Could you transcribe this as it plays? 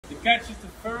The catch is the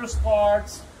first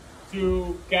part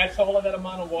to catch all of that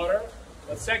amount of water.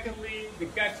 But secondly, the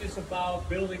catch is about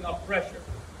building up pressure.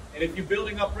 And if you're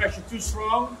building up pressure too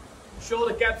strong,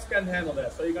 shoulder caps can't handle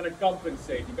that. So you're going to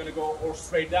compensate. You're going to go or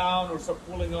straight down or start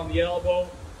pulling on the elbow.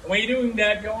 And when you're doing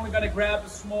that, you're only going to grab a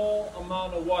small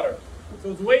amount of water.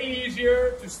 So it's way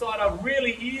easier to start out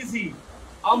really easy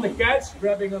on the catch,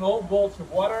 grabbing an whole bulge of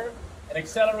water and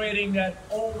accelerating that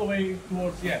all the way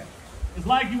towards the end. It's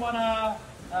like you want to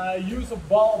use a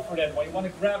ball for that one. You want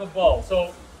to grab a ball.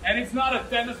 So, and it's not a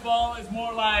tennis ball, it's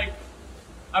more like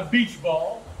a beach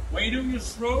ball. When you do your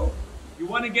stroke, you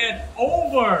want to get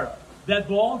over that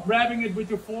ball, grabbing it with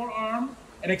your forearm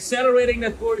and accelerating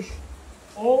that push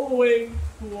all the way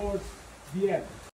towards the end.